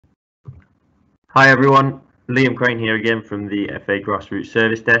Hi everyone, Liam Crane here again from the FA Grassroots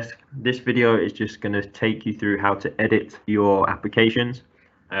Service Desk. This video is just going to take you through how to edit your applications,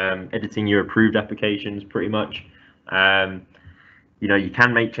 editing your approved applications pretty much. You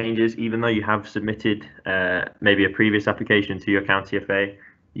can make changes even though you have submitted maybe a previous application to your county FA.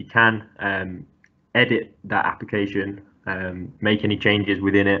 You can edit that application, make any changes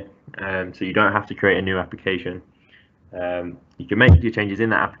within it, so you don't have to create a new application. You can make your changes in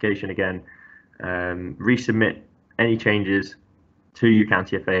that application again, resubmit any changes to your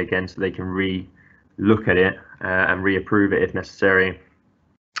county FA again so they can re-look at it and reapprove it if necessary.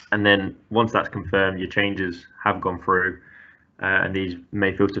 And then once that's confirmed, your changes have gone through, and these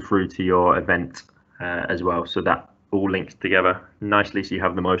may filter through to your event as well, so that all links together nicely so you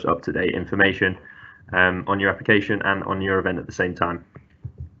have the most up-to-date information on your application and on your event at the same time.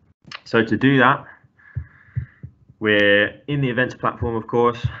 So to do that, we're in the events platform, of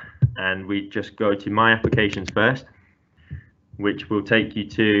course, and we just go to My Applications first, which will take you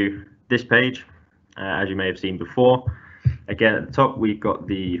to this page, as you may have seen before. Again, at the top, we've got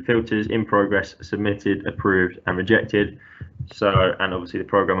the filters: in progress, submitted, approved, and rejected. So, and obviously the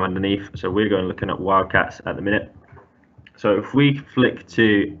program underneath. So we're going looking at Wildcats at the minute. So if we flick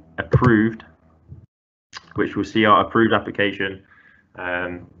to approved, which will see our approved application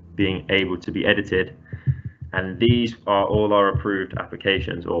being able to be edited. And these are all our approved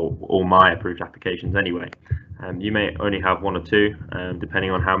applications, or all my approved applications anyway. You may only have one or two, depending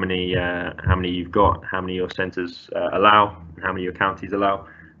on how many you've got, how many your centres allow, and how many your counties allow.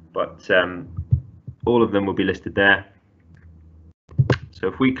 But all of them will be listed there. So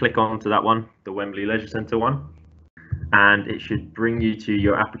if we click on to that one, the Wembley Leisure Centre one, and it should bring you to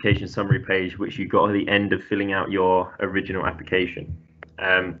your application summary page, which you got at the end of filling out your original application.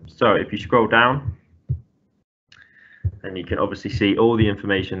 So if you scroll down, and you can obviously see all the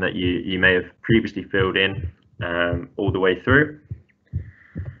information that you may have previously filled in all the way through.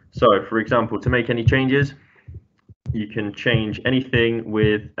 So for example, to make any changes, you can change anything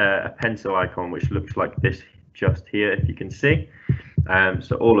with a pencil icon, which looks like this just here, if you can see.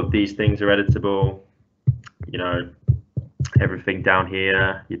 So all of these things are editable, everything down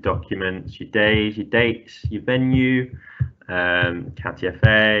here, your documents, your days, your dates, your venue, county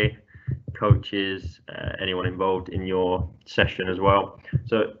FA, coaches, anyone involved in your session as well.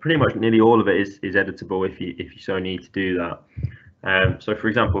 So pretty much nearly all of it is editable if you so need to do that. So for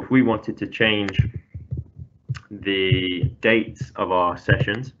example, if we wanted to change the dates of our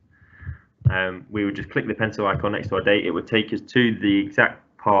sessions, we would just click the pencil icon next to our date. It would take us to the exact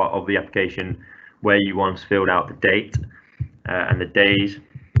part of the application where you once filled out the date and the days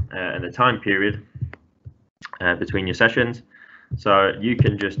and the time period between your sessions. So you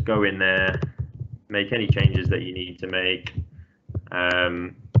can just go in there, make any changes that you need to make,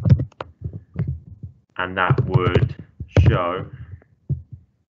 and that would show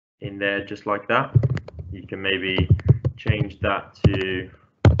in there just like that. You can maybe change that to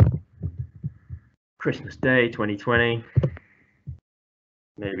Christmas Day 2020,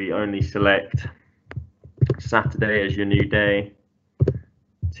 maybe only select Saturday as your new day,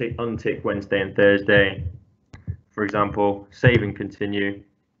 untick Wednesday and Thursday, for example, save and continue,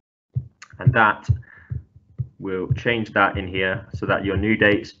 and that will change that in here so that your new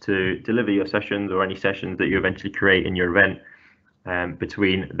dates to deliver your sessions or any sessions that you eventually create in your event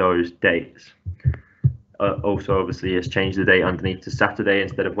between those dates. Also, obviously, it's changed the date underneath to Saturday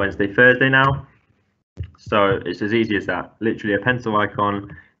instead of Wednesday, Thursday now. So it's as easy as that. Literally a pencil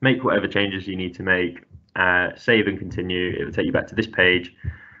icon, make whatever changes you need to make, save and continue. It will take you back to this page.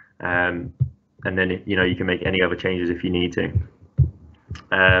 And then you can make any other changes if you need to.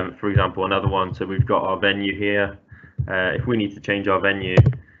 For example, another one, so we've got our venue here. If we need to change our venue,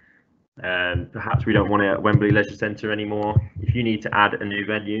 perhaps we don't want it at Wembley Leisure Centre anymore. If you need to add a new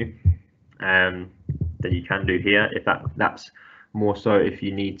venue, then you can do here. If that's more so if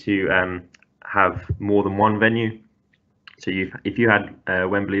you need to have more than one venue. So if you had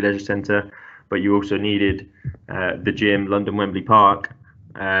Wembley Leisure Centre, but you also needed the gym, London Wembley Park,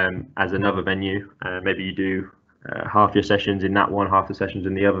 as another venue, maybe you do half your sessions in that one, half the sessions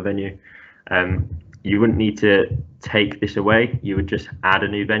in the other venue, you wouldn't need to take this away. You would just add a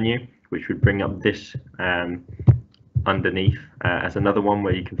new venue, which would bring up this underneath as another one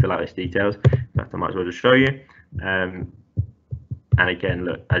where you can fill out its details. In fact, I might as well just show you. And again,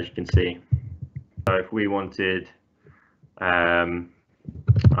 look, as you can see, so if we wanted, I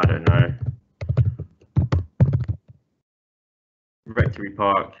don't know, Rectory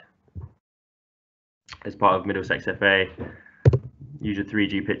Park as part of Middlesex FA, use your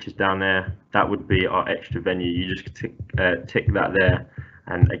 3G pictures down there. That would be our extra venue. You just tick that there,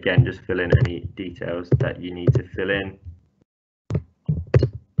 and again just fill in any details that you need to fill in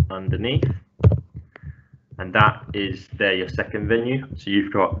underneath. And that is there your second venue. So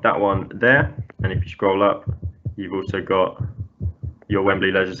you've got that one there, and if you scroll up, you've also got your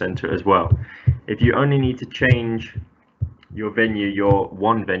Wembley Leisure Centre as well. If you only need to change your venue, your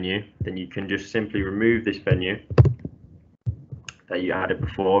one venue, then you can just simply remove this venue that you added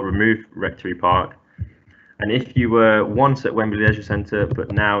before, remove Rectory Park. And if you were once at Wembley Leisure Centre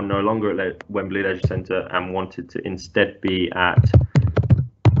but now no longer at Wembley Leisure Centre and wanted to instead be at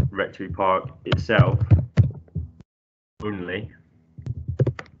Rectory Park itself only,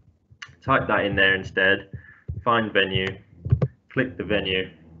 type that in there instead, find venue, click the venue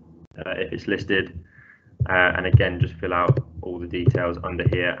if it's listed, and again just fill out all the details under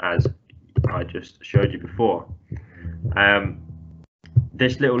here as I just showed you before.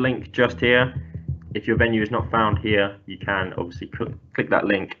 This little link just here, if your venue is not found here, you can obviously click that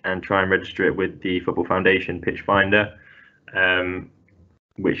link and try and register it with the Football Foundation Pitch Finder,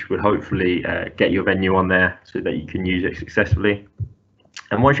 which would hopefully get your venue on there so that you can use it successfully.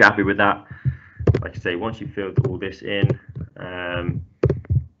 And once you're happy with that, like I say, once you've filled all this in,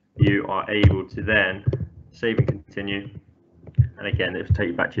 you are able to then save and continue. And again, it will take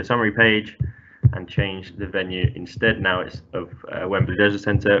you back to your summary page and change the venue. Instead, now it's of Wembley Leisure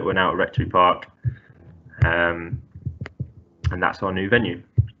Centre. We're now at Rectory Park, and that's our new venue.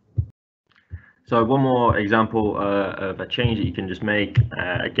 So one more example of a change that you can just make.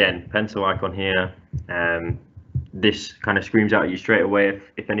 Again, pencil icon here. This kind of screams out at you straight away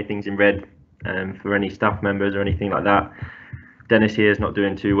if anything's in red for any staff members or anything like that. Dennis here is not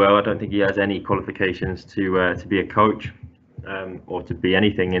doing too well. I don't think he has any qualifications to be a coach or to be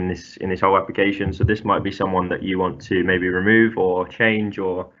anything in this whole application. So this might be someone that you want to maybe remove or change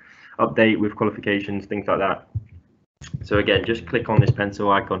or update with qualifications, things like that. So again, just click on this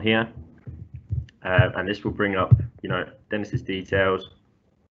pencil icon here, and this will bring up, Dennis's details,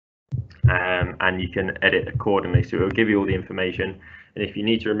 and you can edit accordingly. So it will give you all the information, and if you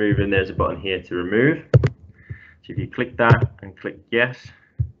need to remove him, there's a button here to remove. So if you click that and click yes,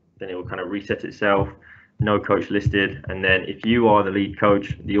 then it will kind of reset itself, no coach listed. And then if you are the lead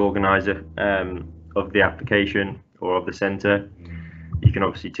coach, the organizer of the application or of the centre, you can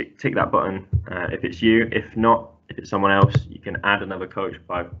obviously tick that button if it's you. If not, if it's someone else, you can add another coach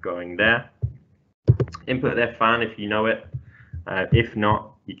by going there, input their fan if you know it. If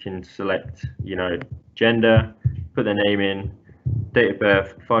not, you can select gender, put their name in, date of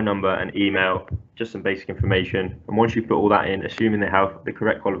birth, phone number and email, just some basic information. And once you put all that in, assuming they have the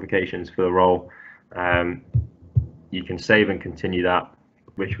correct qualifications for the role, you can save and continue that,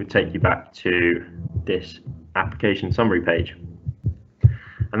 which would take you back to this application summary page.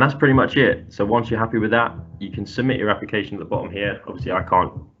 And that's pretty much it. So once you're happy with that, you can submit your application at the bottom here. Obviously I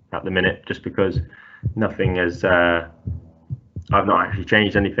can't at the minute just because nothing has I've not actually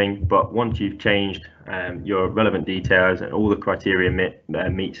changed anything, but once you've changed your relevant details and all the criteria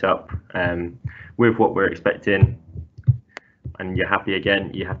meets up with what we're expecting, and you're happy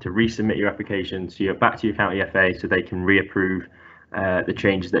again, you have to resubmit your application so you're back to your county FA so they can reapprove the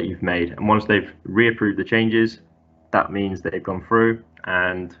changes that you've made. And once they've reapproved the changes, that means they've gone through,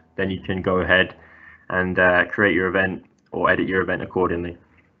 and then you can go ahead and create your event or edit your event accordingly.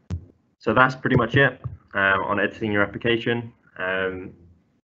 So that's pretty much it on editing your application.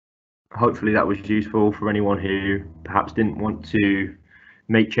 Hopefully that was useful for anyone who perhaps didn't want to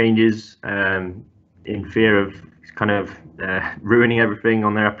make changes in fear of kind of ruining everything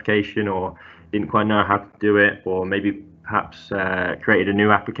on their application, or didn't quite know how to do it, or maybe perhaps created a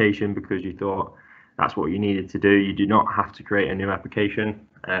new application because you thought that's what you needed to do. You do not have to create a new application,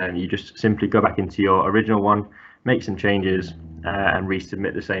 and you just simply go back into your original one, make some changes and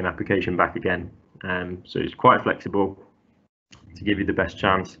resubmit the same application back again. So it's quite flexible to give you the best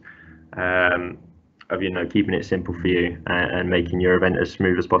chance of keeping it simple for you and making your event as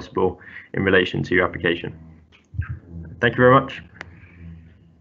smooth as possible in relation to your application. Thank you very much.